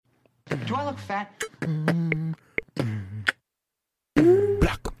Do I look fat?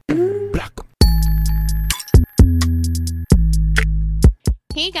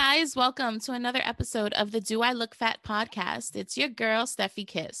 Hey guys, welcome to another episode of the Do I Look Fat podcast. It's your girl, Steffi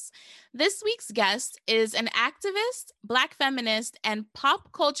Kiss. This week's guest is an activist, Black feminist, and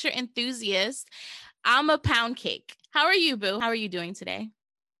pop culture enthusiast. I'm a pound cake. How are you, boo? How are you doing today?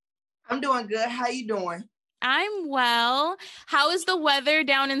 I'm doing good. How you doing? I'm well. How is the weather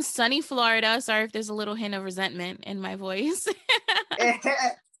down in sunny Florida? Sorry if there's a little hint of resentment in my voice.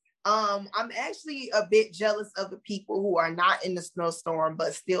 I'm actually a bit jealous of the people who are not in the snowstorm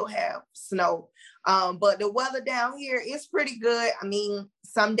but still have snow. But the weather down here is pretty good. I mean,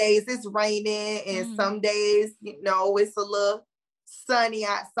 some days it's raining and some days, it's a little sunny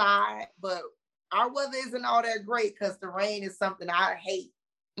outside, but our weather isn't all that great because the rain is something I hate.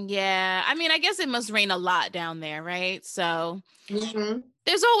 Yeah, I mean, I guess it must rain a lot down there, right? So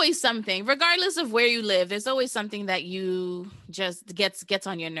there's always something, regardless of where you live, there's always something that you just gets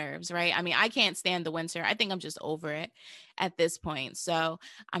on your nerves, right? I mean, I can't stand the winter. I think I'm just over it at this point. So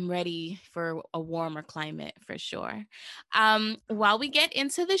I'm ready for a warmer climate for sure. While we get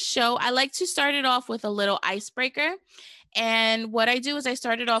into the show, I like to start it off with a little icebreaker. And what I do is I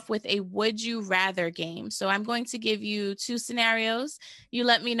started off with a would you rather game. So I'm going to give you two scenarios. You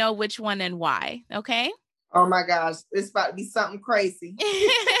let me know which one and why. Okay. Oh my gosh, it's about to be something crazy.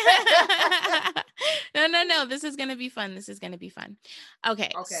 No. This is going to be fun.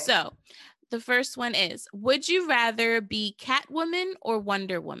 Okay. So the first one is, would you rather be Catwoman or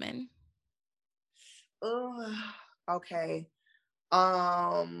Wonder Woman? Okay.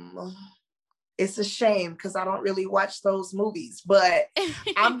 It's a shame because I don't really watch those movies, but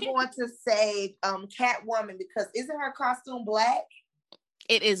I'm going to say Catwoman because isn't her costume black?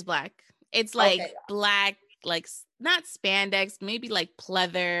 It is black. It's like black, like not spandex, maybe like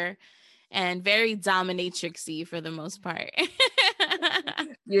pleather and very dominatrixy for the most part.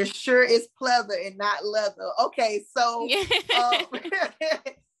 You're sure it's pleather and not leather. Okay, so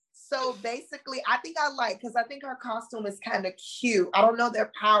so basically, I think because I think her costume is kind of cute. I don't know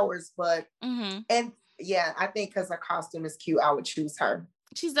their powers, but and yeah, I think because her costume is cute, I would choose her.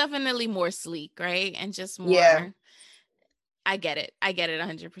 She's definitely more sleek, right? And just more. Yeah. I get it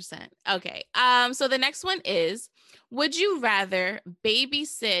 100%. Okay. So the next one is, would you rather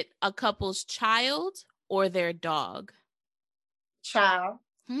babysit a couple's child or their dog? Child.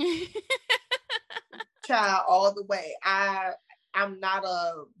 Child all the way. I'm not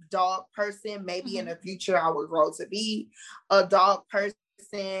a dog person. Maybe in the future I would grow to be a dog person.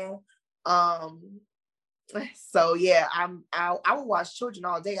 So yeah, I will watch children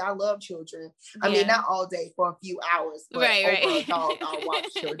all day. I love children. I mean, not all day, for a few hours, but over a dog, I'll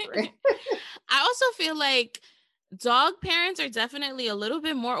watch children. I also feel like dog parents are definitely a little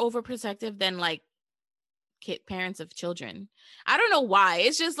bit more overprotective than like parents of children. I don't know why.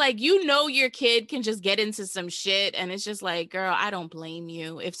 It's just like, your kid can just get into some shit and it's just like, girl, I don't blame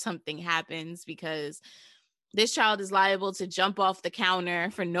you if something happens because this child is liable to jump off the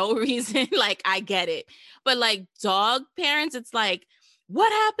counter for no reason. Like, I get it. But like dog parents, it's like, what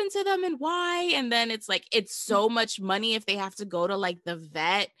happened to them and why? And then it's like, it's so much money if they have to go to like the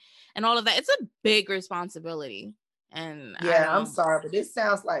vet and all of that. It's a big responsibility. And yeah, I'm sorry, but this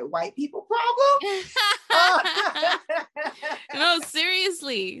sounds like white people problem. No,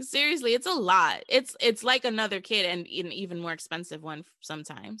 seriously, it's a lot. It's like another kid and an even more expensive one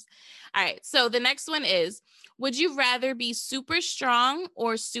sometimes. All right, so the next one is, would you rather be super strong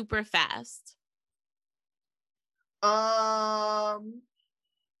or super fast?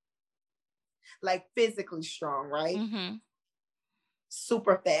 Like physically strong, right?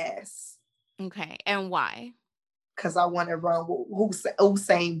 Super fast. Okay, and why? Because I want to run with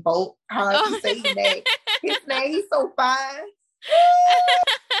Usain Bolt. How do you say his name? His name, he's so fine.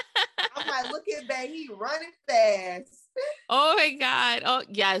 I'm like, look at that, he running fast. Oh my God. Oh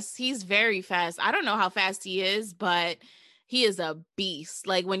yes, he's very fast. I don't know how fast he is, but he is a beast.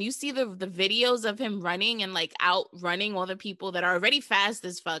 Like when you see the videos of him running and like outrunning all the people that are already fast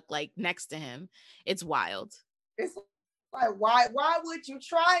as fuck, like next to him, it's wild. It's like, why would you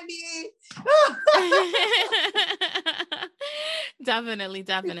try me?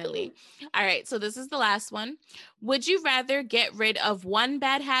 Definitely. All right, so this is the last one. Would you rather get rid of one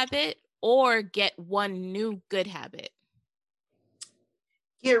bad habit or get one new good habit?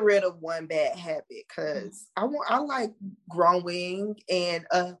 Get rid of one bad habit because I like growing, and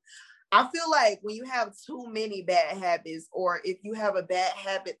I feel like when you have too many bad habits, or if you have a bad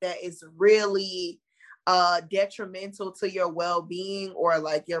habit that is really detrimental to your well-being or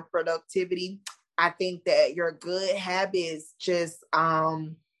like your productivity, I think that your good habits just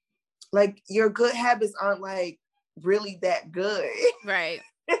like your good habits aren't like really that good. Right.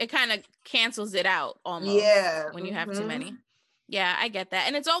 It kind of cancels it out almost. Yeah. When you have too many. Yeah, I get that.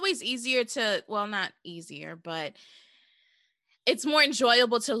 And it's always easier to, well, not easier, but it's more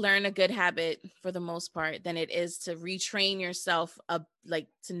enjoyable to learn a good habit for the most part than it is to retrain yourself like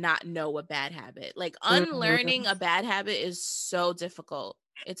to not know a bad habit. Like unlearning a bad habit is so difficult.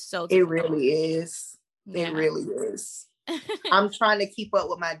 It's so difficult. It really is. Yeah. It really is. I'm trying to keep up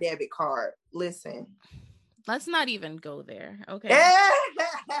with my debit card. Listen. Let's not even go there, okay?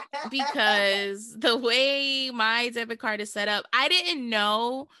 Because the way my debit card is set up, I didn't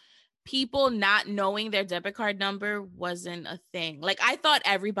know people not knowing their debit card number wasn't a thing. Like I thought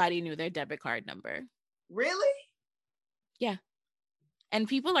everybody knew their debit card number. Really? Yeah. And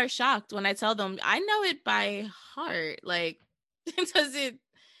people are shocked when I tell them I know it by heart. Like it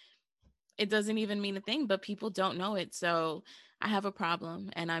doesn't even mean a thing, but people don't know it. So I have a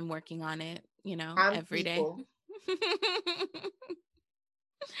problem and I'm working on it, every day.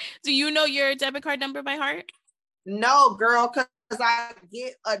 Do you know your debit card number by heart? No, girl, because I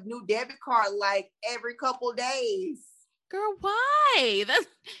get a new debit card like every couple days. Girl, why?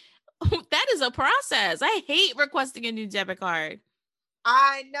 That is a process. I hate requesting a new debit card.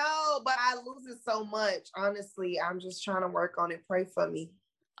 I know, but I lose it so much. Honestly, I'm just trying to work on it. Pray for me.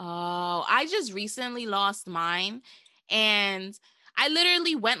 Oh, I just recently lost mine, and I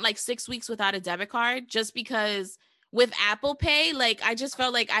literally went like 6 weeks without a debit card just because with Apple Pay, like I just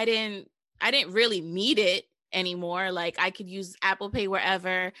felt like I didn't really need it anymore. Like I could use Apple Pay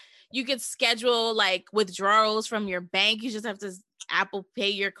wherever. You could schedule like withdrawals from your bank. You just have to Apple Pay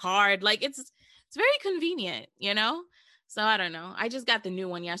your card. Like it's very convenient, So I don't know. I just got the new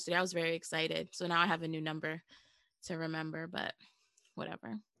one yesterday. I was very excited. So now I have a new number to remember, but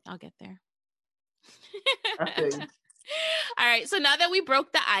whatever. I'll get there. Okay. All right. So now that we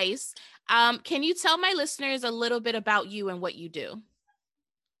broke the ice, can you tell my listeners a little bit about you and what you do?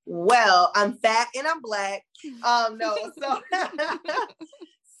 Well, I'm fat and I'm Black. No,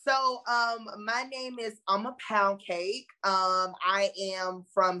 so my name is I'ma Pound Cake. I am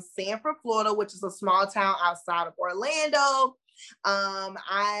from Sanford, Florida, which is a small town outside of Orlando.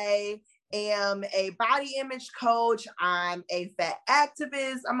 I am a body image coach. I'm a fat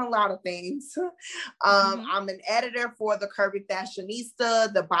activist. I'm a lot of things. I'm an editor for the Curvy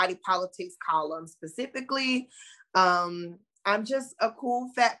Fashionista, the body politics column specifically. I'm just a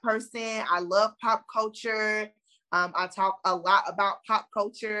cool fat person. I love pop culture. I talk a lot about pop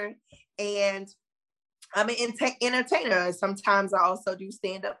culture, and I'm an entertainer. Sometimes I also do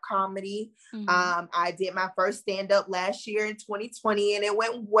stand-up comedy. I did my first stand-up last year in 2020, and it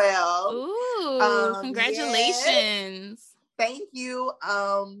went well. Ooh, congratulations. Yes. Thank you.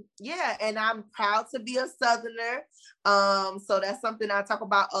 Yeah, and I'm proud to be a Southerner. So that's something I talk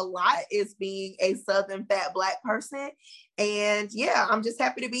about a lot, is being a Southern fat Black person. And yeah, I'm just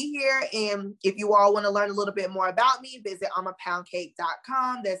happy to be here. And if you all want to learn a little bit more about me, visit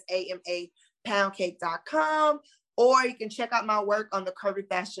amapoundcake.com. That's AMA poundcake.com. Or you can check out my work on the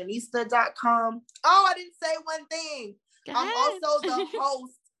curvyfashionista.com. Oh, I didn't say one thing. I'm also the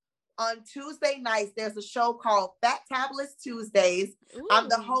host on Tuesday nights. There's a show called Fatabulous Tuesdays. Ooh. I'm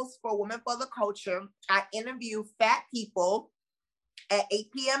the host for Women for the Culture. I interview fat people at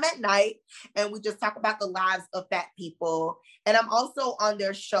 8 p.m. at night, and we just talk about the lives of fat people. And I'm also on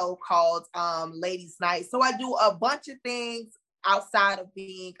their show called Ladies Night. So I do a bunch of things outside of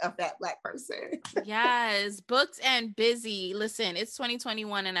being a fat Black person. Yes, booked and busy. Listen, it's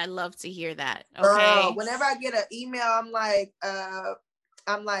 2021 and I love to hear that. Okay. Whenever I get an email,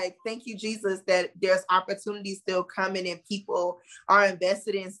 I'm like, thank you, Jesus, that there's opportunities still coming and people are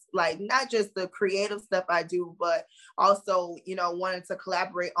invested in, like, not just the creative stuff I do, but also, wanting to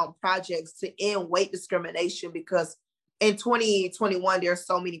collaborate on projects to end weight discrimination, because in 2021, there's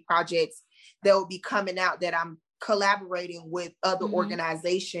so many projects that will be coming out that I'm collaborating with other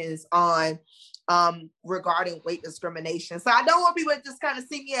organizations on regarding weight discrimination. So I don't want people to just kind of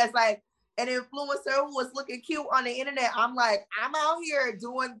see me as like an influencer who was looking cute on the internet. I'm like, I'm out here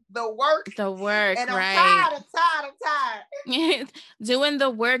doing the work. And I'm tired. Doing the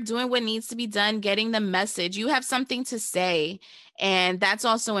work, doing what needs to be done, getting the message. You have something to say. And that's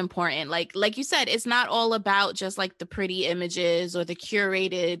also important. Like you said, it's not all about just like the pretty images or the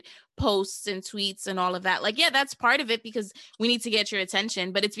curated posts and tweets and all of that. Like, yeah, that's part of it because we need to get your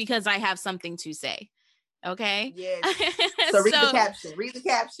attention, but it's because I have something to say. Okay. Yes. So read the caption. Read the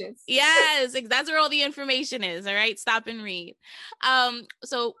captions. Yes, that's where all the information is. All right. Stop and read.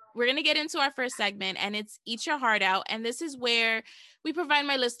 So we're gonna get into our first segment, and it's Eat Your Heart Out. And this is where we provide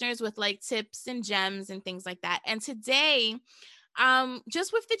my listeners with like tips and gems and things like that. And today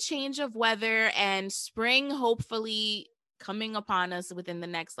Just with the change of weather and spring hopefully coming upon us within the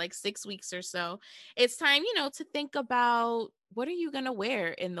next like 6 weeks or so, it's time, to think about what are you gonna wear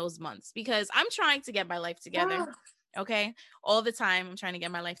in those months, because I'm trying to get my life together. Okay. All the time I'm trying to get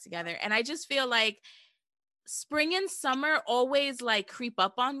my life together. And I just feel like spring and summer always like creep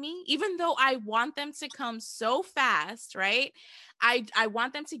up on me, even though I want them to come so fast, right? I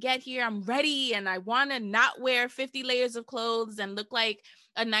want them to get here. I'm ready and I want to not wear 50 layers of clothes and look like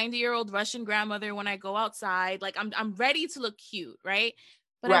a 90-year-old Russian grandmother when I go outside. Like I'm ready to look cute, right?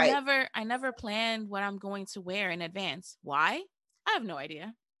 But Right. I never planned what I'm going to wear in advance. Why? I have no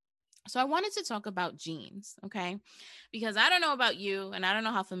idea. So I wanted to talk about jeans, okay? Because I don't know about you and I don't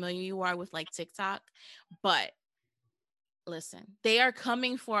know how familiar you are with like TikTok, but listen, they are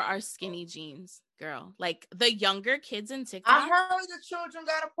coming for our skinny jeans, girl. Like the younger kids in I TikTok. heard the children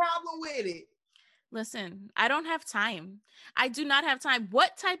got a problem with it. Listen, I don't have time. I do not have time.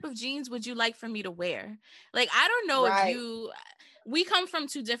 What type of jeans would you like for me to wear? Like, I don't know if Right. we come from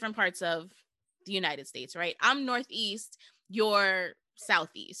two different parts of the United States, right? I'm Northeast, you're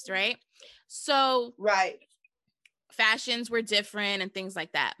Southeast, right? So, Right. fashions were different and things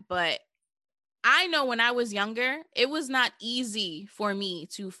like that. But I know when I was younger, it was not easy for me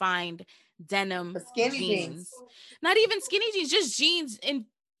to find denim The skinny jeans. jeans. Not even skinny jeans, just jeans in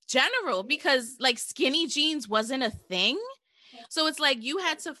general, because like skinny jeans wasn't a thing. So it's like you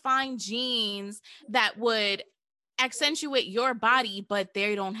had to find jeans that would accentuate your body, but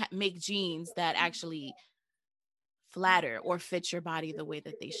they don't make jeans that actually flatter or fit your body the way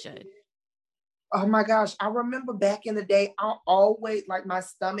that they should. Oh my gosh. I remember back in the day, I always like my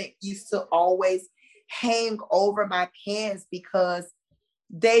stomach used to always hang over my pants because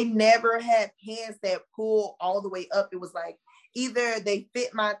they never had pants that pull all the way up. It was like either they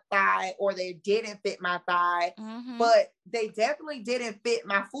fit my thigh or they didn't fit my thigh, but they definitely didn't fit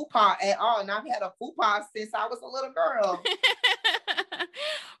my fupa at all. And I've had a fupa since I was a little girl.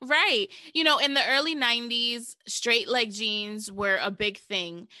 Right. In the early 90s, straight leg jeans were a big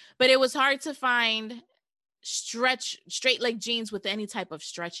thing, but it was hard to find straight leg jeans with any type of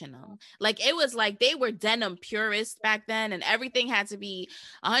stretch in them. Like it was like they were denim purists back then and everything had to be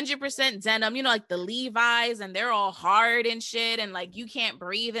 100% denim, like the Levi's, and they're all hard and shit and like you can't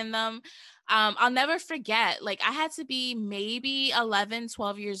breathe in them. I'll never forget, like I had to be maybe 11,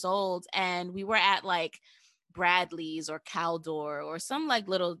 12 years old and we were at like Bradley's or Caldor or some like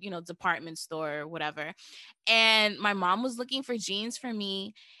little, department store or whatever. And my mom was looking for jeans for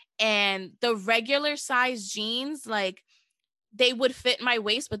me, and the regular size jeans, like they would fit my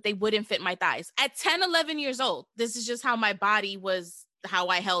waist, but they wouldn't fit my thighs. At 10, 11 years old, this is just how my body was, how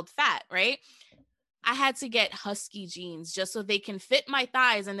I held fat, right? I had to get husky jeans just so they can fit my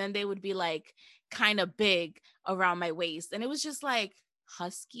thighs. And then they would be like kind of big around my waist. And it was just like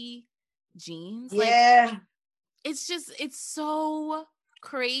husky jeans. Yeah. Like, it's so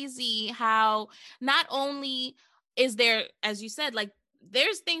crazy how not only is there, as you said, like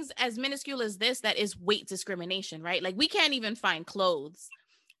there's things as minuscule as this that is weight discrimination, right? Like we can't even find clothes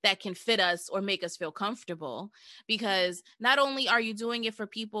that can fit us or make us feel comfortable, because not only are you doing it for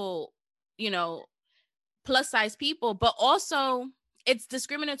people, plus size people, but also it's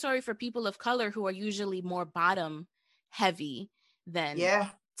discriminatory for people of color who are usually more bottom heavy than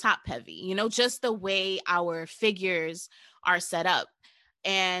top heavy, just the way our figures are set up.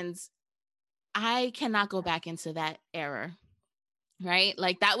 And I cannot go back into that era, right?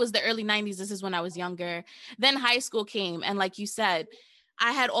 Like that was the early 90s. This is when I was younger. Then high school came. And like you said,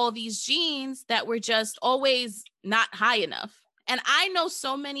 I had all these jeans that were just always not high enough. And I know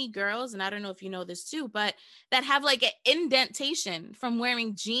so many girls, and I don't know if you know this too, but that have like an indentation from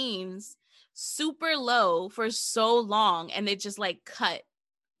wearing jeans super low for so long, and they just like cut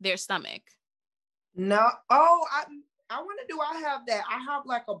their stomach. No. Oh, I wonder, do I have that? I have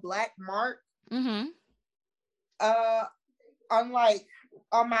like a black mark. On like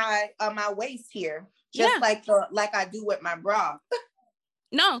on my waist here. Just like I do with my bra.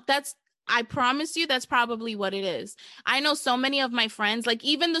 No, I promise you that's probably what it is. I know so many of my friends, like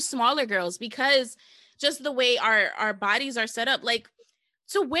even the smaller girls, because just the way our bodies are set up, like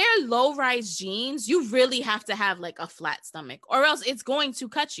to wear low-rise jeans, you really have to have like a flat stomach or else it's going to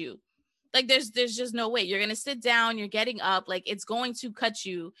cut you. Like there's just no way. You're going to sit down, you're getting up, like it's going to cut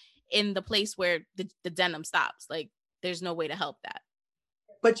you in the place where the denim stops. Like there's no way to help that.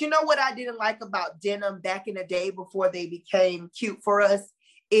 But you know what I didn't like about denim back in the day before they became cute for us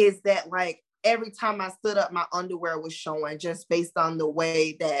is that like every time I stood up, my underwear was showing just based on the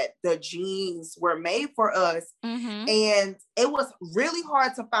way that the jeans were made for us. And it was really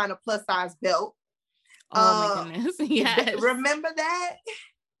hard to find a plus size belt. Oh my goodness. Yes. Remember that?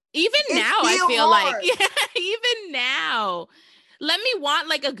 Even It's now, I still feel hard. like, yeah, even now, let me want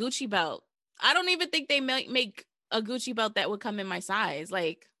like a Gucci belt. I don't even think they make a Gucci belt that would come in my size.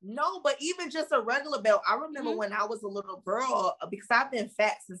 Like, No, but even just a regular belt. I remember when I was a little girl, because I've been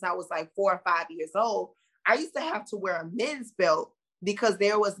fat since I was like 4 or 5 years old. I used to have to wear a men's belt because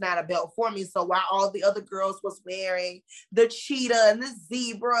there was not a belt for me. So while all the other girls was wearing the cheetah and the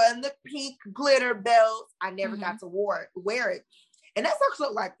zebra and the pink glitter belts, I never got to wear it. And that's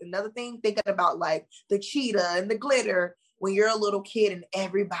also like another thing, thinking about like the cheetah and the glitter when you're a little kid and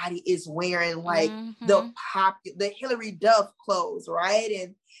everybody is wearing like the Hillary Duff clothes, right?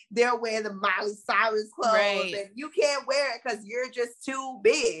 And they're wearing the Miley Cyrus clothes, right. and you can't wear it because you're just too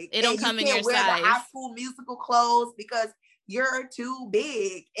big. It don't come in your size. You can't wear the High School Musical clothes because you're too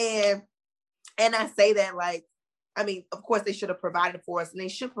big. And I say that like, I mean, of course they should have provided for us, and they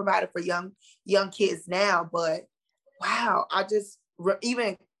should provide it for young kids now. But wow,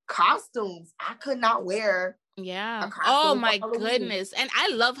 even costumes, I could not wear. Yeah. Oh my goodness. And I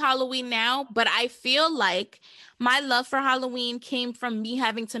love Halloween now, but I feel like my love for Halloween came from me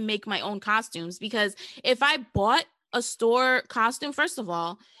having to make my own costumes, because if I bought a store costume, first of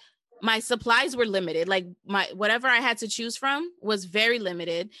all, my supplies were limited. Like whatever I had to choose from was very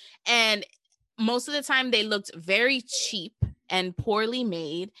limited. And most of the time they looked very cheap and poorly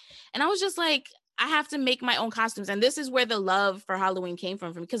made. And I was just like, I have to make my own costumes. And this is where the love for Halloween came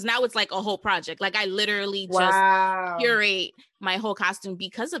from, because now it's like a whole project. Like I literally just curate my whole costume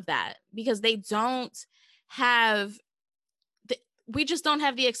because of that, because they don't have, we just don't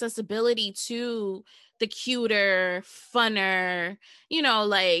have the accessibility to the cuter, funner,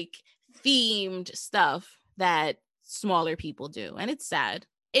 like themed stuff that smaller people do. And it's sad.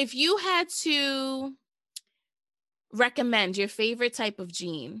 If you had to recommend your favorite type of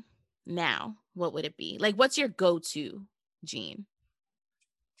jean now, what would it be? Like, what's your go-to jean?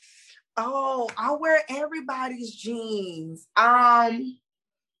 Oh, I wear everybody's jeans. I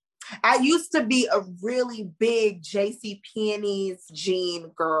used to be a really big JCPenney's jean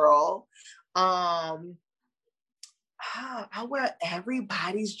girl. I wear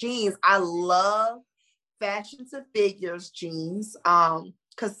everybody's jeans. I love Fashion to Figures jeans.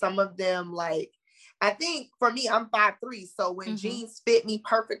 Because some of them, like, I think for me, I'm 5'3", so when jeans fit me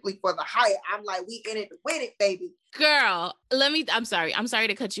perfectly for the height, I'm like, we in it to win it, baby. Girl, I'm sorry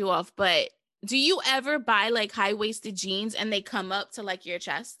to cut you off, but do you ever buy like high-waisted jeans and they come up to like your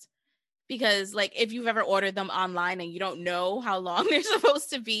chest? Because like if you've ever ordered them online and you don't know how long they're supposed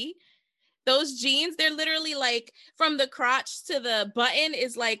to be, those jeans, they're literally like from the crotch to the button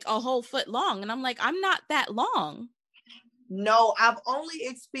is like a whole foot long. And I'm like, I'm not that long. No, I've only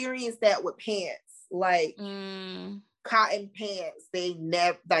experienced that with pants. Like cotton pants, they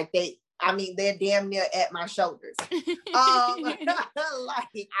never they're damn near at my shoulders. Like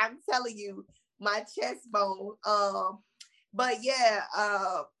I'm telling you, my chest bone. But yeah,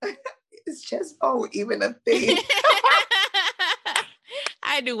 is chest bone even a thing?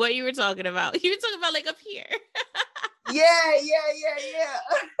 I knew what you were talking about. You were talking about like up here. Yeah.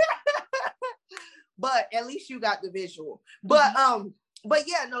 But at least you got the visual. But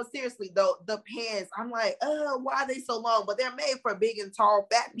yeah, no, seriously though, the pants, I'm like, why are they so long? But they're made for big and tall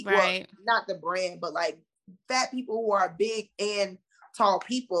fat people. Right. Not the brand, but like fat people who are big and tall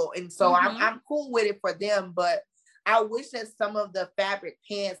people. And so I'm cool with it for them. But I wish that some of the fabric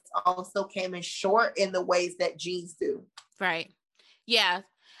pants also came in short in the ways that jeans do. Right. Yeah.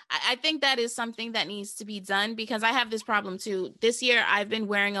 I think that is something that needs to be done, because I have this problem too. This year, I've been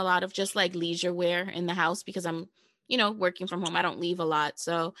wearing a lot of just like leisure wear in the house because I'm, working from home. I don't leave a lot.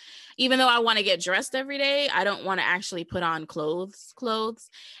 So even though I want to get dressed every day, I don't want to actually put on clothes.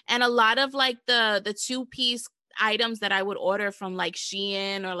 And a lot of like the 2-piece items that I would order from like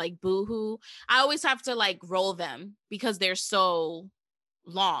Shein or like Boohoo, I always have to like roll them because they're so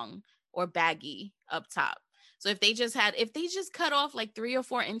long or baggy up top. So if they just cut off like 3 or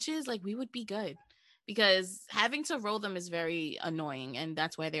 4 inches, like we would be good, because having to roll them is very annoying. And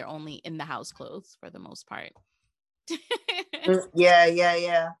that's why they're only in the house clothes for the most part.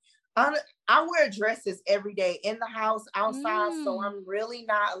 Yeah. I wear dresses every day in the house, outside. So I'm really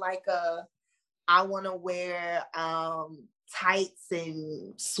not like I want to wear tights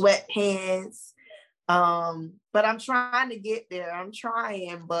and sweatpants. But I'm trying to get there.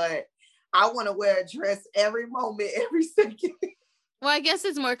 But I want to wear a dress every moment, every second. Well, I guess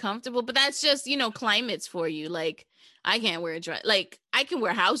it's more comfortable, but that's just, climates for you. Like I can't wear a dress. Like I can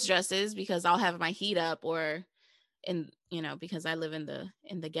wear house dresses because I'll have my heat up, or because I live in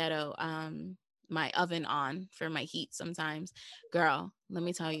the ghetto, my oven on for my heat sometimes. Girl, let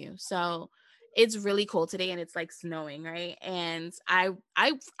me tell you. So it's really cold today and it's like snowing, right? And I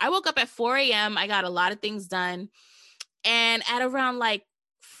woke up at 4 a.m. I got a lot of things done. And at around like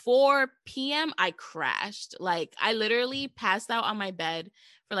 4 p.m., I crashed. Like I literally passed out on my bed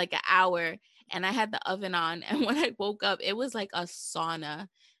for like an hour and I had the oven on. And when I woke up, it was like a sauna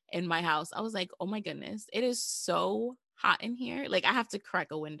in my house. I was like, oh my goodness, it is so hot in here. Like I have to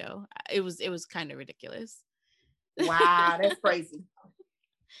crack a window. It was kind of ridiculous. Wow, that's crazy.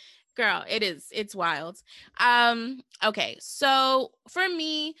 Girl, it is. It's wild. Okay. So for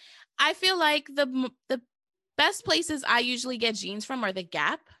me, I feel like the best places I usually get jeans from are the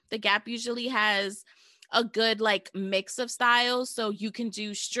Gap. The Gap usually has a good like mix of styles. So you can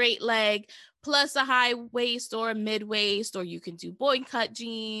do straight leg plus a high waist or a mid waist, or you can do boy cut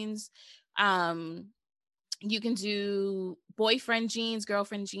jeans. Um, you can do boyfriend jeans,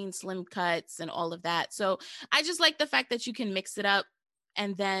 girlfriend jeans, slim cuts, and all of that. So I just like the fact that you can mix it up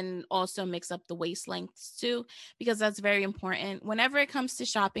and then also mix up the waist lengths too, because that's very important whenever it comes to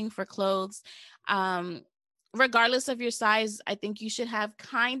shopping for clothes. Um, Regardless of your size, I think you should have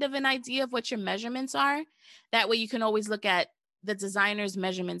kind of an idea of what your measurements are. That way you can always look at the designer's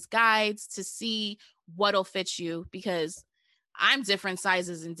measurements guides to see what'll fit you, because I'm different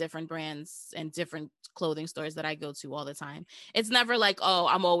sizes in different brands and different clothing stores that I go to all the time. It's never like, oh,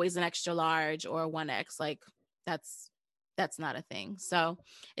 I'm always an extra large or 1X. Like that's that's not a thing. So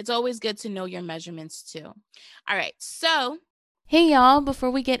it's always good to know your measurements too. All right. So hey, y'all,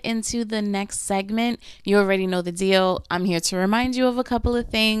 before we get into the next segment, you already know the deal. I'm here to remind you of a couple of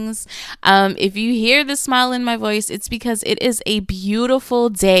things. If you hear the smile in my voice, it's because it is a beautiful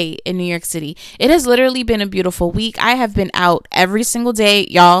day in New York City. It has literally been a beautiful week. I have been out every single day,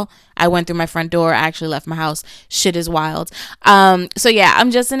 y'all. I went through my front door. I actually left my house. Shit is wild. So yeah,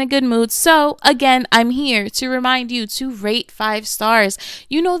 I'm just in a good mood. So again, I'm here to remind you to rate 5 stars.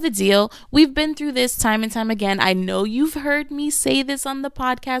 You know the deal. We've been through this time and time again. I know you've heard me say this on the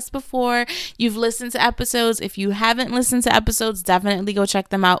podcast before. You've listened to episodes. If you haven't listened to episodes, definitely go check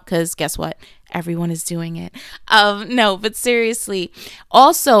them out, because guess what? Everyone is doing it. No, but seriously.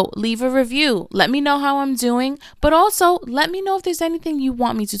 Also, leave a review. Let me know how I'm doing, but also let me know if there's anything you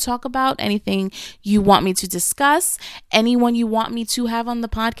want me to talk about, anything you want me to discuss, anyone you want me to have on the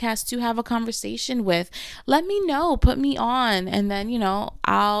podcast to have a conversation with. Let me know. Put me on, and then,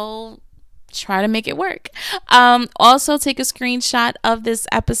 I'll try to make it work. Also, take a screenshot of this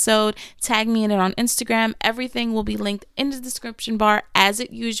episode, tag me in it on Instagram. Everything will be linked in the description bar as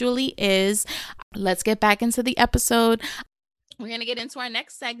it usually is. Let's get back into the episode. We're going to get into our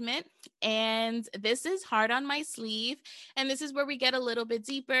next segment, and this is Hard on My Sleeve. And this is where we get a little bit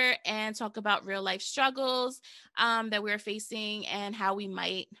deeper and talk about real life struggles that we're facing and how we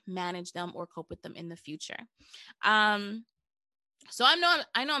might manage them or cope with them in the future. So I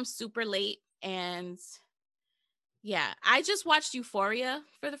know I'm super late, and yeah, I just watched Euphoria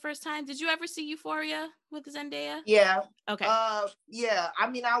for the first time. Did you ever see Euphoria with Zendaya? Yeah. Okay. Yeah. I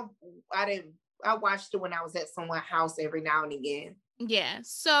mean, I watched it when I was at someone's house every now and again. Yeah.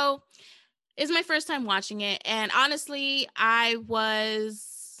 So it's my first time watching it, and honestly, I was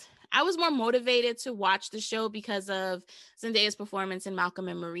more motivated to watch the show because of Zendaya's performance in Malcolm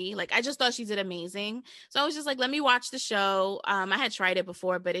and Marie. Like, I just thought she did amazing. So I was just like, let me watch the show. I had tried it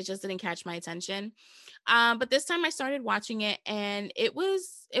before, but it just didn't catch my attention. But this time I started watching it, and it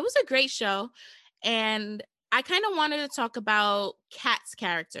was a great show. And I kind of wanted to talk about Kat's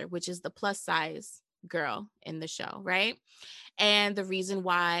character, which is the plus size girl in the show, right? And the reason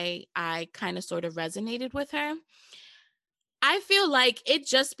why I kind of sort of resonated with her. I feel like it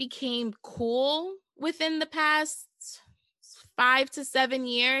just became cool within the past 5 to 7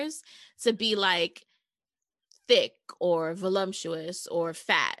 years to be like thick or voluptuous or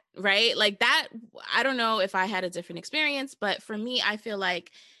fat, right? Like that. I don't know if I had a different experience, but for me, I feel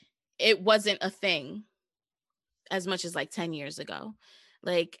like it wasn't a thing as much as like 10 years ago.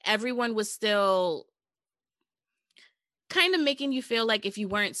 Like everyone was still kind of making you feel like if you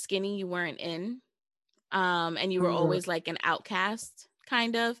weren't skinny, you weren't in. And you were always like an outcast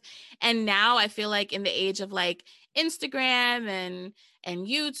kind of. And now I feel like in the age of like Instagram and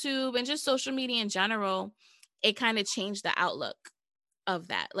YouTube and just social media in general, it kind of changed the outlook of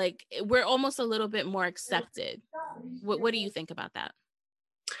that. Like we're almost a little bit more accepted. What do you think about that?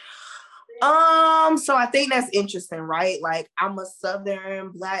 So I think that's interesting, right? Like I'm a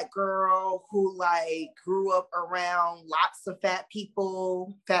Southern Black girl who like grew up around lots of fat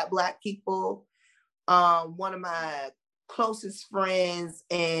people, fat Black people. One of my closest friends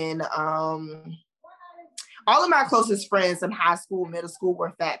and all of my closest friends in high school, middle school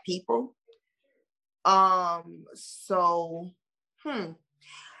were fat people. So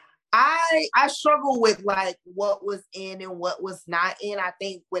I struggle with like what was in and what was not in. I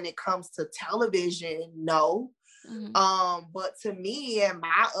think when it comes to television, no. But to me and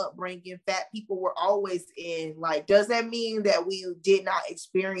my upbringing, fat people were always in. Like, does that mean that we did not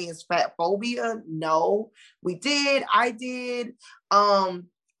experience fat phobia? No, we did. I did.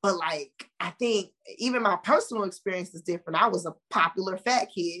 But like, I think even my personal experience is different. I was a popular fat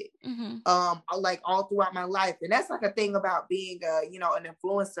kid, like all throughout my life. And that's like a thing about being an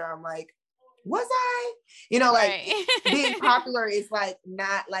influencer. I'm like, was I? Like right. being popular is like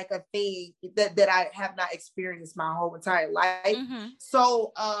not like a thing that I have not experienced my whole entire life.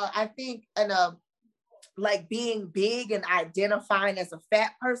 So I think like being big and identifying as a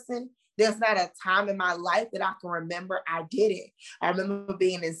fat person, there's not a time in my life that I can remember I did it. I remember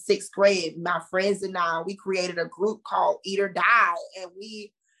being in 6th grade, my friends and I, we created a group called Eat or Die, and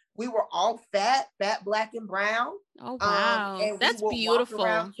we were all fat, black, and brown. Oh, wow. And that's we would beautiful. walk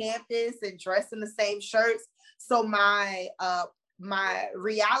around campus and dress in the same shirts. So my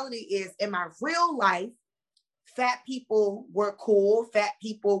reality is, in my real life, fat people were cool. Fat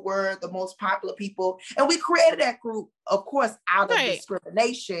people were the most popular people. And we created that group, of course, out of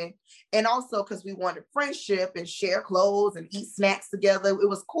discrimination. And also because we wanted friendship and share clothes and eat snacks together. It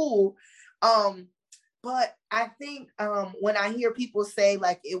was cool. But I think when I hear people say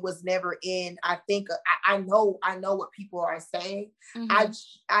like it was never in, I think I know what people are saying. I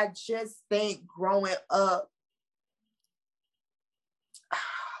just think growing up,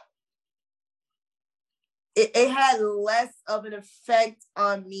 it had less of an effect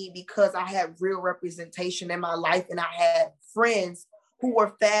on me because I had real representation in my life, and I had friends who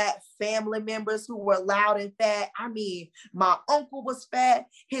were fat, family members who were loud and fat. I mean, my uncle was fat.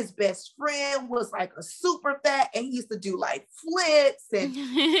 His best friend was like a super fat, and he used to do like flips and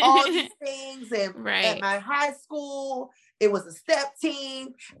all these things. And at my high school, it was a step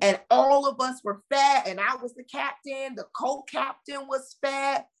team, and all of us were fat, and I was the captain. The co-captain was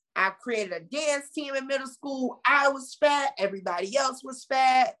fat. I created a dance team in middle school. I was fat. Everybody else was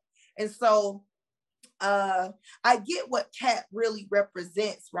fat. And so I get what Kat really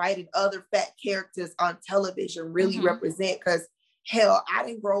represents, right? And other fat characters on television really represent, because hell, I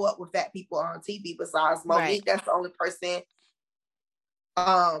didn't grow up with fat people on TV besides Monique. That's the only person.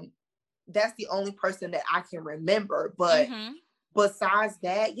 That's the only person that I can remember. But besides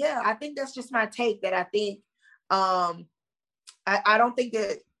that, yeah, I think that's just my take. That I think I don't think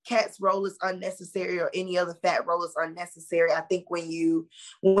that Kat's role is unnecessary or any other fat role is unnecessary. I think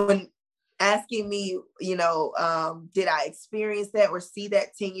when asking me, did I experience that or see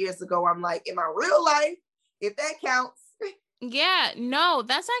that 10 years ago, I'm like, in my real life, if that counts. Yeah, no,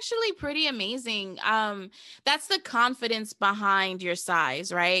 that's actually pretty amazing. That's the confidence behind your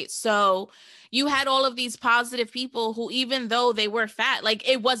size, right? So you had all of these positive people who, even though they were fat, like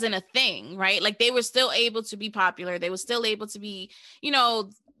it wasn't a thing, right? Like they were still able to be popular. They were still able to be,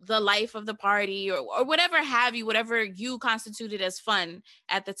 the life of the party or whatever have you, whatever you constituted as fun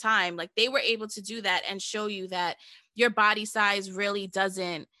at the time. Like they were able to do that and show you that your body size really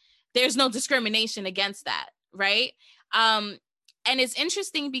there's no discrimination against that, right? And it's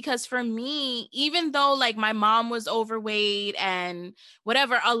interesting because for me, even though like my mom was overweight and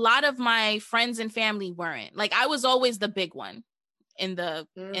whatever, a lot of my friends and family weren't. Like I was always the big one in the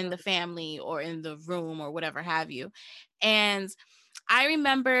family or in the room or whatever have you. And I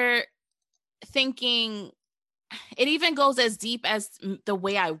remember thinking, it even goes as deep as the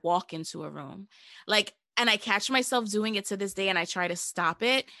way I walk into a room. Like, and I catch myself doing it to this day and I try to stop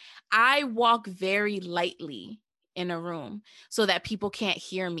it. I walk very lightly in a room so that people can't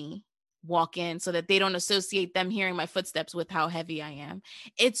hear me walk in, so that they don't associate them hearing my footsteps with how heavy I am.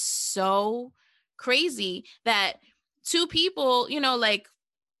 It's so crazy that two people, like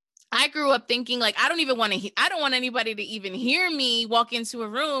I grew up thinking like, I don't want anybody to even hear me walk into a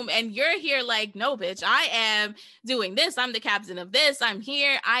room. And you're here like, no, bitch, I am doing this. I'm the captain of this. I'm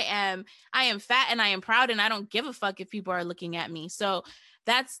here. I am fat and I am proud. And I don't give a fuck if people are looking at me. So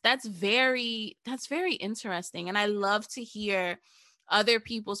that's very interesting. And I love to hear other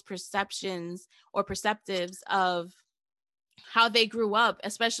people's perceptions or perceptives of how they grew up,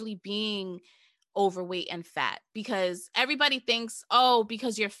 especially being overweight and fat, because everybody thinks, oh,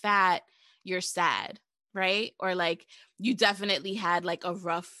 because you're fat, you're sad, right? Or like you definitely had like a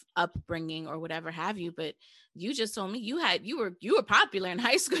rough upbringing or whatever have you, but you just told me you were popular in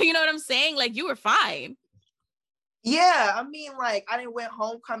high school. You know what I'm saying? Like you were fine. Yeah, I mean, like I didn't win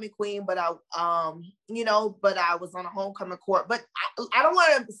homecoming queen, but I was on a homecoming court. But I don't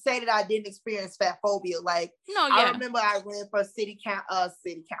want to say that I didn't experience fat phobia. Like, no, yeah. I remember I ran for student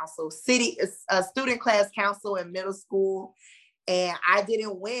class council in middle school, and I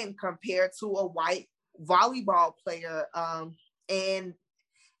didn't win compared to a white volleyball player. And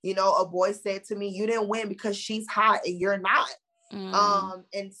you know, a boy said to me, "You didn't win because she's hot and you're not."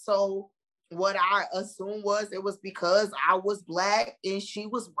 And so what I assumed was it was because I was black and she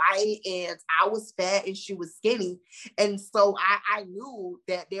was white, and I was fat and she was skinny. And so I knew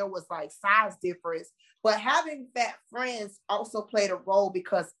that there was like size difference. But having fat friends also played a role,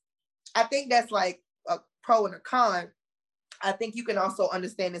 because I think that's like a pro and a con. I think you can also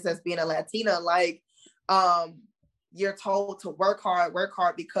understand this as being a Latina, like you're told to work hard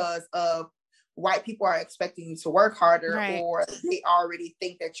because of white people are expecting you to work harder, right, or they already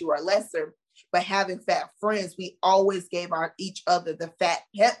think that you are lesser. But having fat friends, we always gave each other the fat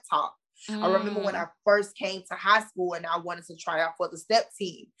pep talk. I remember when I first came to high school and I wanted to try out for the step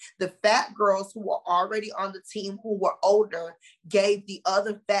team, the fat girls who were already on the team, who were older, gave the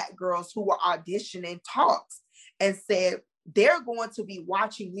other fat girls who were auditioning talks and said, they're going to be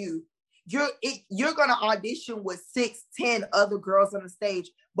watching you. You're going to audition with 6-10 other girls on the stage,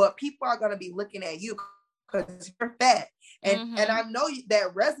 but people are going to be looking at you because you're fat. And I know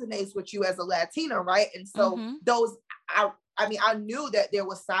that resonates with you as a Latina, right? And so I knew that there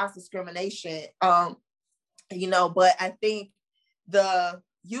was size discrimination, you know, but I think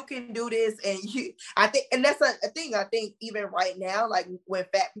you can do this, and and that's a thing. I think even right now, like when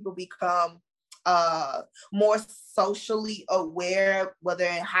fat people become more socially aware, whether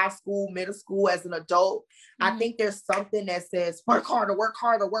in high school, middle school, as an adult, I think there's something that says work harder,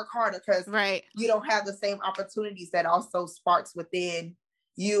 because you don't have the same opportunities that also sparks within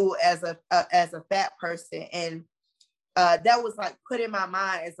you as a fat person. And that was like put in my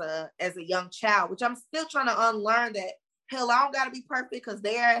mind as a young child, which I'm still trying to unlearn, that hell, I don't gotta be perfect because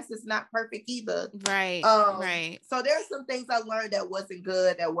their ass is not perfect either. Right. So there's some things I learned that wasn't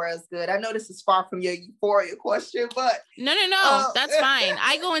good, that was good. I know this is far from your euphoria question, but no, that's fine.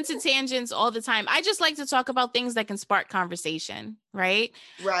 I go into tangents all the time. I just like to talk about things that can spark conversation, right?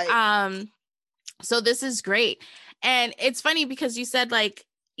 Right. So this is great. And it's funny because you said, like,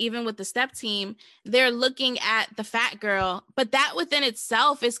 even with the step team, they're looking at the fat girl, but that within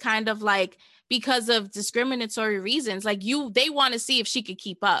itself is kind of like because of discriminatory reasons. Like they want to see if she could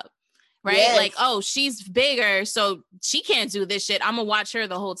keep up, right? Yes. Like, oh, she's bigger, so she can't do this shit. I'm gonna watch her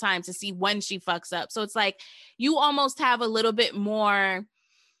the whole time to see when she fucks up. So it's like you almost have a little bit more,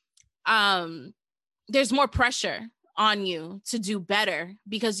 there's more pressure on you to do better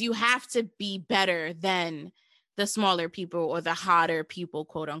because you have to be better than the smaller people or the hotter people,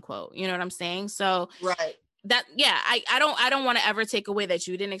 quote unquote. You know what I'm saying? So right. That, yeah, I don't want to ever take away that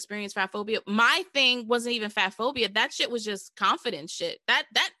you didn't experience fat phobia. My thing wasn't even fat phobia. That shit was just confidence shit. That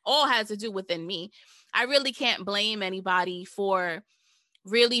all has to do within me. I really can't blame anybody for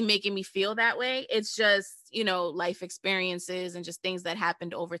really making me feel that way. It's just, you know, life experiences and just things that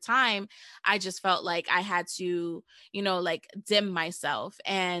happened over time. I just felt like I had to, you know, like dim myself.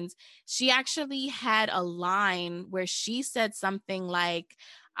 And she actually had a line where she said something like,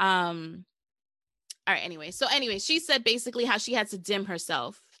 all right, anyway, she said basically how she had to dim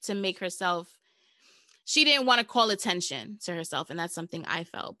herself to make herself, she didn't want to call attention to herself. And that's something I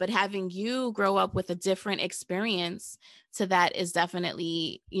felt. But having you grow up with a different experience to that is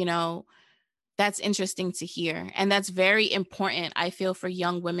definitely, you know, that's interesting to hear. And that's very important, I feel, for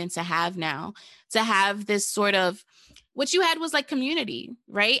young women to have now, to have this sort of, what you had was like community,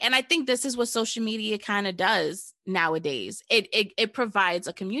 right? And I think this is what social media kind of does nowadays. It provides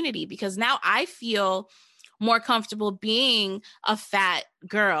a community, because now I feel more comfortable being a fat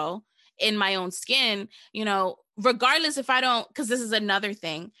girl in my own skin, you know, regardless if I don't, because this is another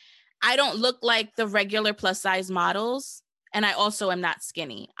thing, I don't look like the regular plus size models. And I also am not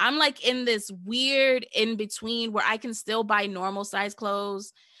skinny. I'm like in this weird in between where I can still buy normal size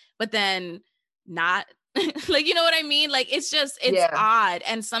clothes, but then not. Like, you know what I mean? Like, it's odd.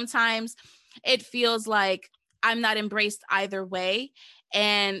 And sometimes it feels like I'm not embraced either way.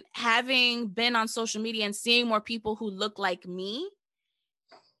 And having been on social media and seeing more people who look like me,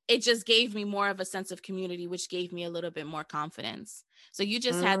 it just gave me more of a sense of community, which gave me a little bit more confidence. So you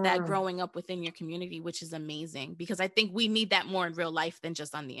just had that growing up within your community, which is amazing, because I think we need that more in real life than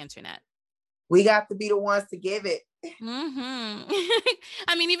just on the internet. We got to be the ones to give it.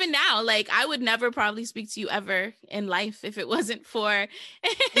 I mean, even now, like, I would never probably speak to you ever in life if it wasn't for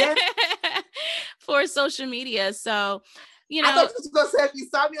for social media. So, you know, I thought you were gonna say if you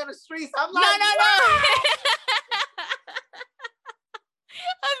saw me on the streets, I'm like, no.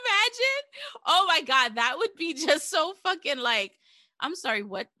 Imagine. Oh my God, that would be just so fucking like, I'm sorry,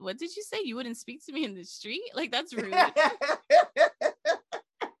 what did you say? You wouldn't speak to me in the street? Like, that's rude.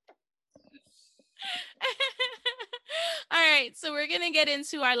 All right. right, so we're gonna get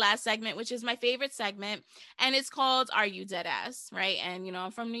into our last segment, which is my favorite segment, and it's called "Are You Dead Ass?" Right, and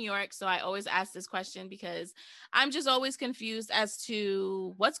I'm from New York, so I always ask this question because I'm just always confused as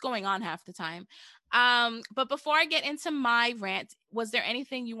to what's going on half the time. But before I get into my rant, was there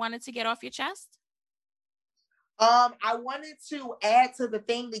anything you wanted to get off your chest? I wanted to add to the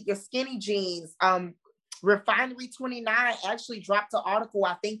thing that your skinny jeans, Refinery 29 actually dropped an article,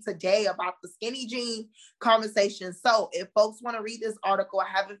 I think today, about the skinny jean conversation. So if folks want to read this article, I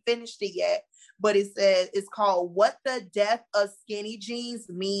haven't finished it yet, but it says it's called "What the Death of Skinny Jeans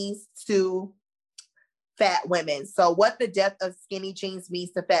Means to Fat Women." So what the death of skinny jeans means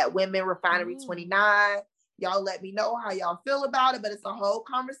to fat women, Refinery 29. Y'all let me know how y'all feel about it, but it's a whole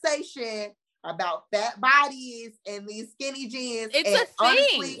conversation about fat bodies and these skinny jeans. It's and a thing.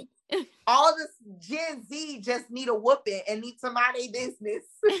 honestly, all this Gen Z just need a whooping and need to mind their business.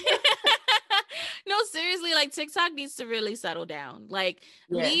 No, seriously, like TikTok needs to really settle down. Like,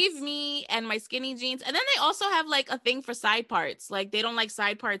 leave me and my skinny jeans. And then they also have like a thing for side parts. Like, they don't like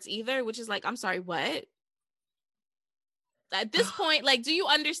side parts either, which is like, I'm sorry, what? At this point, like, do you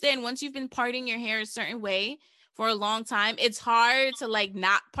understand once you've been parting your hair a certain way for a long time, it's hard to like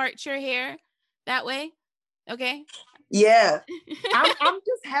not part your hair that way? Okay. Yeah. I'm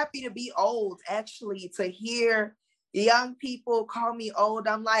just happy to be old, actually, to hear young people call me old.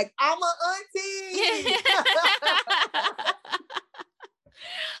 I'm like, I'm an auntie.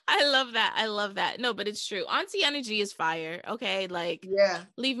 I love that. I love that. No, but it's true. Auntie energy is fire. Okay. Like,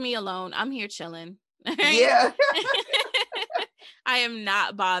 leave me alone. I'm here chilling. Yeah. I am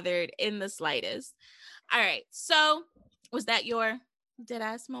not bothered in the slightest. All right. So was that your dead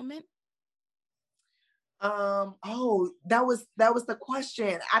ass moment? Oh, that was the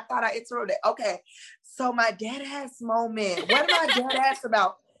question. I thought I answered it. Okay. So my dead ass moment. What am I dead ass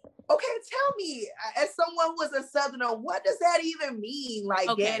about? Okay, tell me, as someone who was a Southerner, what does that even mean?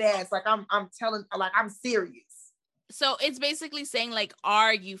 Like, dead ass? Like, I'm telling, like, I'm serious. So it's basically saying, like,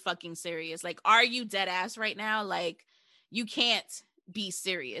 are you fucking serious? Like, are you dead ass right now? Like, you can't be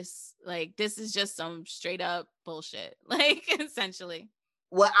serious. Like, this is just some straight up bullshit. Like, essentially.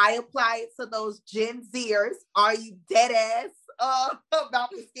 Well, I apply it to those Gen Zers. Are you dead ass about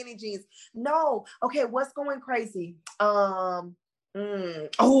the skinny jeans? No. Okay, what's going crazy? Do you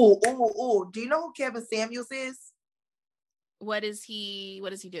know who Kevin Samuels is? What does he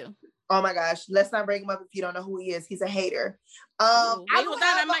do? Oh my gosh, let's not bring him up if you don't know who he is. He's a hater. I don't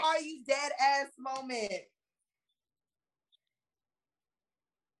have an "are you dead ass" moment.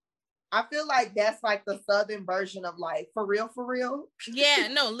 I feel like that's like the Southern version of like, for real, for real. Yeah,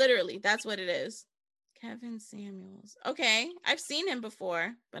 no, literally, that's what it is. Kevin Samuels. Okay, I've seen him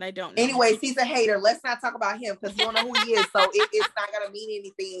before, but I don't know. Anyways, he's a hater. Let's not talk about him because you don't know who he is. So it's not gonna mean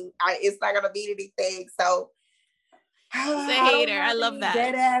anything. It's not gonna mean anything. So he's a hater. I love that.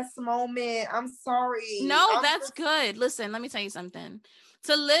 Dead ass moment. I'm sorry. No, that's good. Listen, let me tell you something.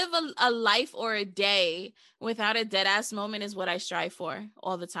 To live a life or a day without a dead ass moment is what I strive for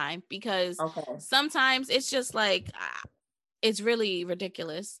all the time, because sometimes it's just like, it's really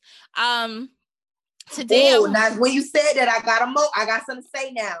ridiculous. Today, now when you said that, I got something to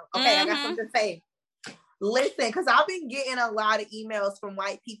say now. Okay, I got something to say. Listen, because I've been getting a lot of emails from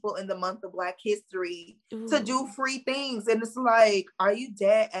white people in the month of Black History to do free things. And it's like, are you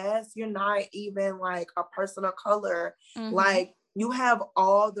dead ass? You're not even like a person of color. Like, you have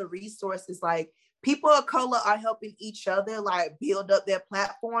all the resources. Like, people of color are helping each other, like, build up their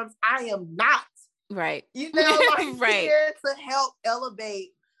platforms. I am not. Right. You know, like, here to help elevate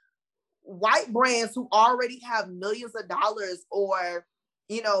white brands who already have millions of dollars, or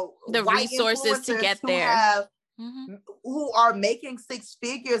the resources to get there, who are making six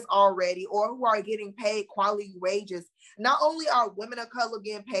figures already, or who are getting paid quality wages. Not only are women of color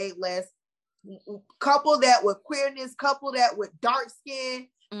getting paid less, couple that with queerness, couple that with dark skin,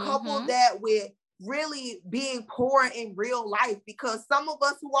 couple that with really being poor in real life, because some of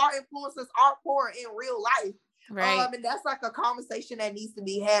us who are influencers are poor in real life. Right. And that's like a conversation that needs to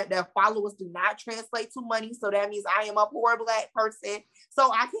be had, that followers do not translate to money. So that means I am a poor Black person.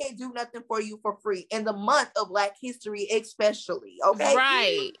 So I can't do nothing for you for free in the month of Black History, especially. Okay.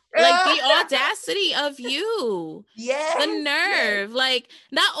 Right. Like, the audacity of you. Yeah. The nerve. Like,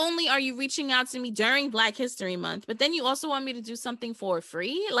 not only are you reaching out to me during Black History Month, but then you also want me to do something for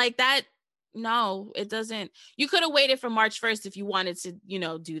free? Like, that. No, it doesn't. You could have waited for March 1st if you wanted to,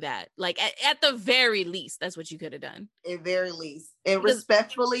 do that. Like, at the very least, that's what you could have done. At very least. And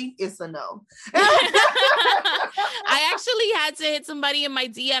respectfully, it's a no. I actually had to hit somebody in my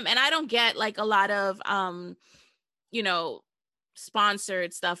DM, and I don't get like a lot of,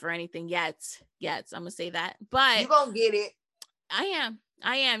 sponsored stuff or anything yet. I'm gonna say that, but you're gonna get it. I am.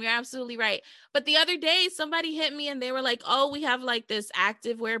 You're absolutely right. But the other day, somebody hit me and they were like, oh, we have like this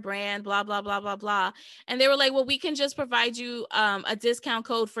activewear brand, blah, blah, blah, blah, blah. And they were like, well, we can just provide you a discount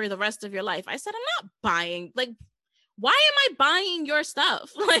code for the rest of your life. I said, I'm not buying. Like, why am I buying your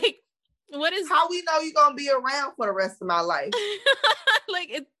stuff? Like, what is... How we know you're going to be around for the rest of my life?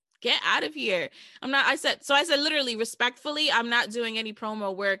 Like, get out of here. I said literally, respectfully, I'm not doing any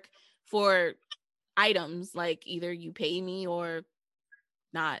promo work for items. Like, either you pay me or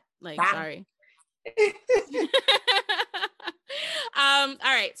not. Like, bye. Sorry. All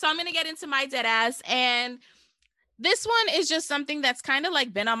right, so I'm gonna get into my dead ass, and this one is just something that's kind of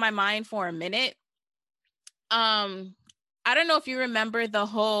like been on my mind for a minute. I don't know if you remember the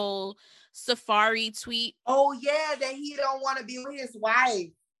whole Safari tweet. Oh yeah, that he don't want to be with his wife.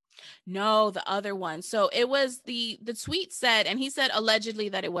 No, the other one. So it was the tweet said, and he said allegedly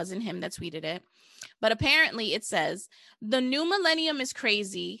that it wasn't him that tweeted it, but apparently it says, the new millennium is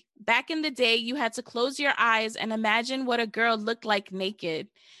crazy. Back in the day, you had to close your eyes and imagine what a girl looked like naked.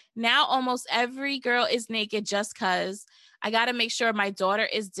 Now almost every girl is naked just cause. I got to make sure my daughter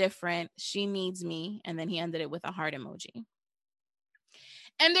is different. She needs me. And then he ended it with a heart emoji.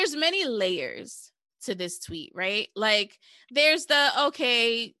 And there's many layers to this tweet, right? Like, there's the,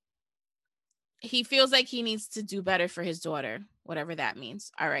 okay, he feels like he needs to do better for his daughter, whatever that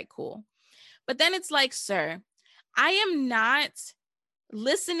means. All right, cool. But then it's like, sir, I am not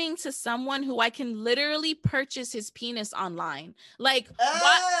listening to someone who I can literally purchase his penis online. Like,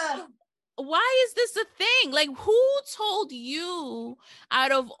 why is this a thing? Like, who told you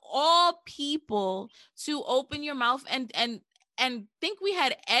out of all people to open your mouth and think we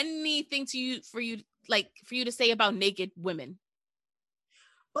had anything for you to say about naked women?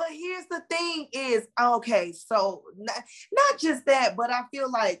 But here's the thing is, okay, so not just that, but I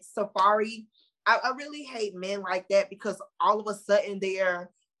feel like Safari, I really hate men like that, because all of a sudden they're,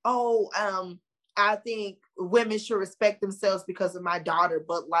 I think women should respect themselves because of my daughter,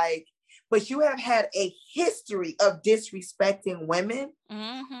 but you have had a history of disrespecting women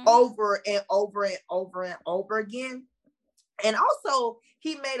over and over and over and over again. And also,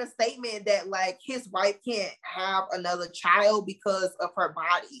 he made a statement that like his wife can't have another child because of her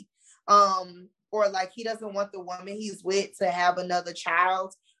body, or like he doesn't want the woman he's with to have another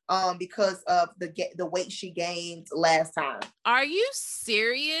child because of the weight she gained last time. Are you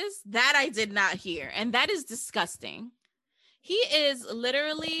serious? That I did not hear, and that is disgusting. He is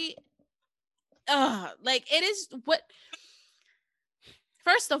literally, like, it is what.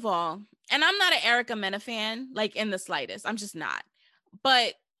 First of all, and I'm not an Erica Mena fan, like, in the slightest. I'm just not.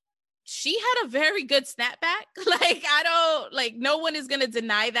 But she had a very good snapback. Like, no one is going to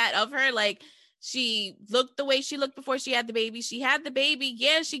deny that of her. Like, she looked the way she looked before she had the baby. She had the baby.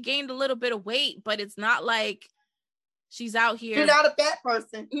 Yeah, she gained a little bit of weight, but it's not like she's out here. She's not a fat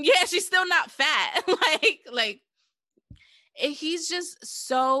person. Yeah, she's still not fat. like, he's just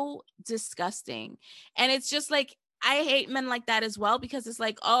so disgusting. And it's just like, I hate men like that as well, because it's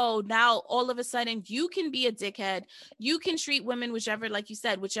like, oh, now all of a sudden you can be a dickhead. You can treat women whichever, like you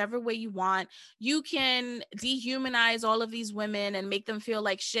said, whichever way you want. You can dehumanize all of these women and make them feel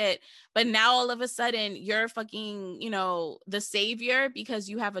like shit. But now all of a sudden you're fucking, the savior because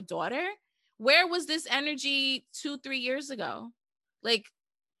you have a daughter. Where was this energy 2-3 years ago? Like,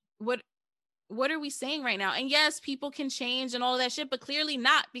 what are we saying right now? And yes, people can change and all that shit, but clearly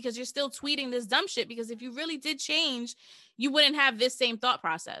not, because you're still tweeting this dumb shit. Because if you really did change, you wouldn't have this same thought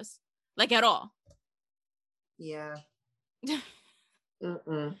process, like, at all. Yeah.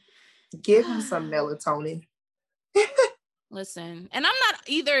 Give him some melatonin. Listen, and I'm not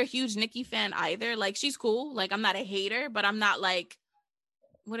either a huge Nicki fan either. Like, she's cool. Like, I'm not a hater, but I'm not like,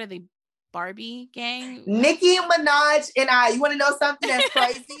 what are they? Barbie gang? Nicki Minaj and I. You want to know something that's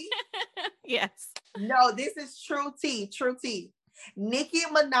crazy? Yes. No, this is true tea. Nicki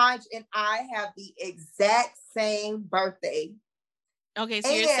Minaj and I have the exact same birthday. Okay, so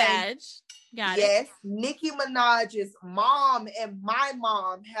you're Sag. Got it. Yes, Nicki Minaj's mom and my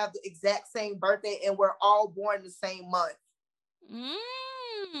mom have the exact same birthday, and we're all born the same month.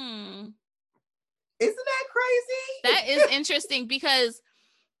 Isn't that crazy? That is interesting, because,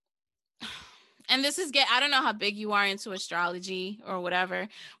 and this is I don't know how big you are into astrology or whatever,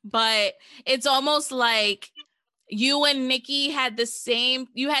 but it's almost like you and Nicki had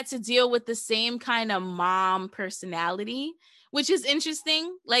you had to deal with the same kind of mom personality, which is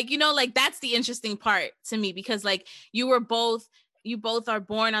interesting. Like, like, that's the interesting part to me, because like you both are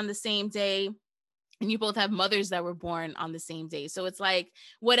born on the same day, and you both have mothers that were born on the same day. So it's like,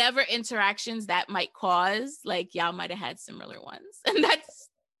 whatever interactions that might cause, like, y'all might have had similar ones. And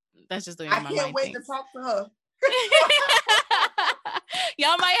that's just the way my mind I can't wait thinks. to talk to her.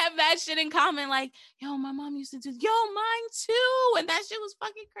 Y'all might have that shit in common. Like, yo, my mom used to do, mine too. And that shit was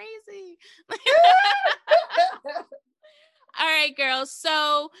fucking crazy. All right, girls.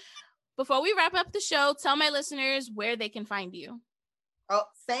 So before we wrap up the show, tell my listeners where they can find you. Oh,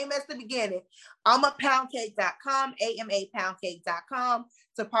 same as the beginning. amapoundcake.com, amapoundcake.com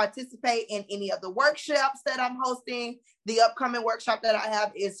to participate in any of the workshops that I'm hosting. The upcoming workshop that I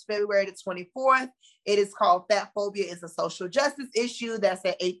have is February the 24th. It is called Fat Phobia is a Social Justice Issue. That's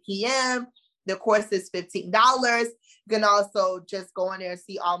at 8 p.m. The course is $15. You can also just go in there and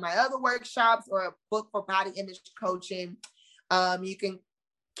see all my other workshops or book for body image coaching. You can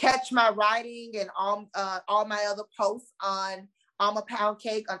catch my writing and all my other posts on AMA Pound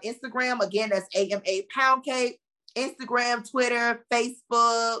Cake on Instagram. Again, that's AMA Pound Cake. Instagram, Twitter,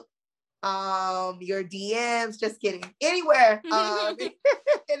 Facebook, your DMs, just kidding. Anywhere. And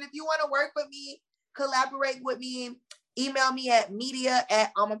if you want to work with me, collaborate with me, email me at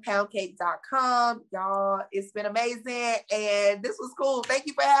media@amapoundcake.com. Y'all, it's been amazing. And this was cool. Thank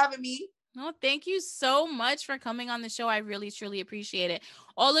you for having me. No, thank you so much for coming on the show. I really, truly appreciate it.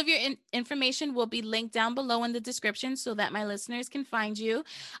 All of your information will be linked down below in the description so that my listeners can find you.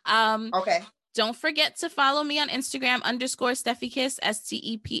 Okay. Don't forget to follow me on Instagram _StephyKiss,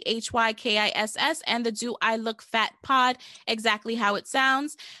 STEPHYKISS, and the Do I Look Fat pod, exactly how it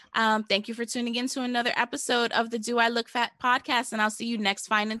sounds. Thank you for tuning in to another episode of the Do I Look Fat podcast, and I'll see you next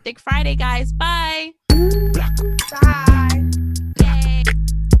Fine and Thick Friday, guys. Bye. Bye.